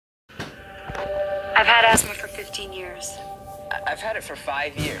I've had asthma for 15 years. I've had it for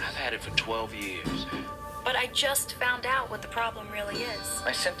 5 years. I've had it for 12 years. But I just found out what the problem really is.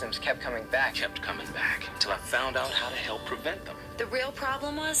 My symptoms kept coming back. Kept coming back until I found out how to help prevent them. The real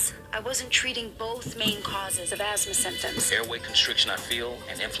problem was I wasn't treating both main causes of asthma symptoms. Airway constriction I feel,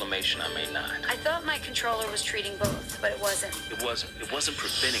 and inflammation I may not. I thought my controller was treating both, but it wasn't. It wasn't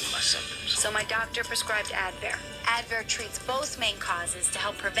preventing my symptoms. So my doctor prescribed Advair. Advair treats both main causes to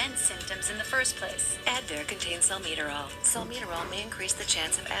help prevent symptoms in the first place. Advair contains salmeterol. Salmeterol may increase the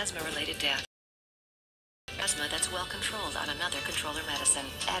chance of asthma-related death. Asthma that's well controlled on another controller medicine.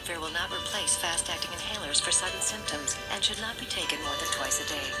 Advair will not replace fast-acting inhalers for sudden symptoms and should not be taken more than twice a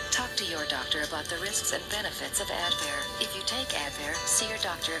day. Talk to your doctor about the risks and benefits of Advair. If you take Advair, see your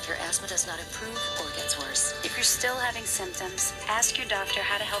doctor if your asthma does not improve or gets worse. If you're still having symptoms, ask your doctor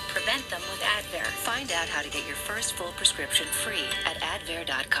how to help prevent them with Advair. Find out how to get your first full prescription free at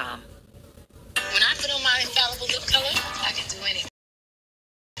advair.com. When I put on my infallible lip color, I can do anything.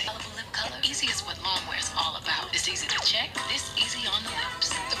 Infallible lip color, easy is what long wear is all about. It's easy to check, this easy on the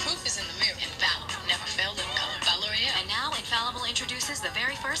lips. The proof is in the mirror. Infallible, never fail lip color by L'Oreal. And now Infallible introduces the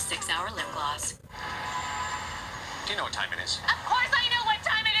very first 6-hour lip gloss. Do you know what time it is? Of course I know what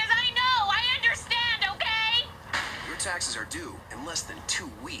time it is. I know. I understand, okay? Your taxes are due in less than 2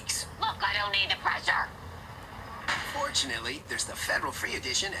 weeks. Look, I don't need the pressure. Fortunately, there's the federal free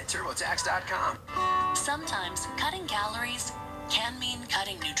edition at TurboTax.com. Sometimes cutting calories can mean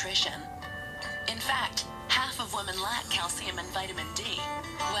cutting nutrition. In fact, half of women lack calcium and vitamin D.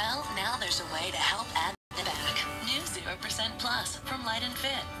 Well, now there's a way to help add it back. New 0% Plus from Light and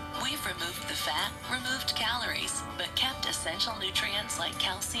Fit. We've removed the fat, removed calories, but kept essential nutrients like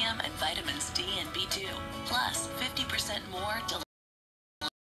calcium and vitamins D and B2. Plus, 50% more delivered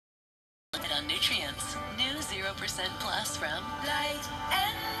on nutrients. New 0% Plus from Light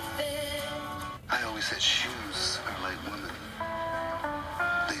and Fit. I always said shoes are like women.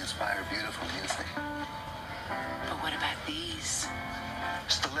 They inspire beautiful music. But what about these?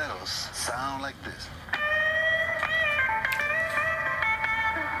 Stilettos sound like this.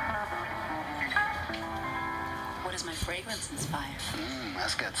 What does my fragrance inspire?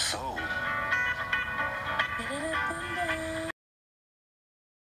 That's got soul.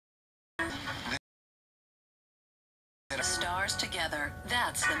 Stars together.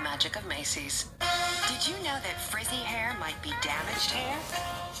 That's the magic of Macy's. Did you know that frizzy hair might be damaged hair?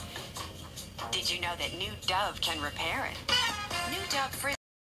 Did you know that New Dove can repair it? New Dove Frizz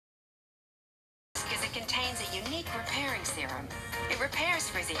because it contains a unique repairing serum. It repairs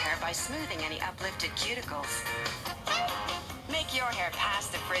frizzy hair by smoothing any uplifted cuticles. Make your hair pass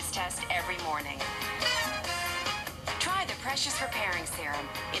the frizz test every morning. Try the precious repairing serum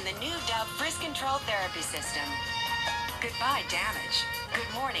in the New Dove Frizz Control Therapy System. Goodbye, damage.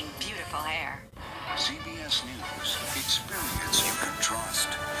 Good morning, beautiful hair. CBS News. Experience you can trust.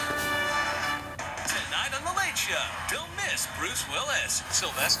 Tonight on The Late Show, don't miss Bruce Willis,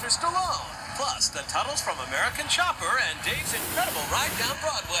 Sylvester Stallone, plus the Tuttles from American Chopper and Dave's incredible ride down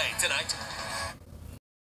Broadway tonight.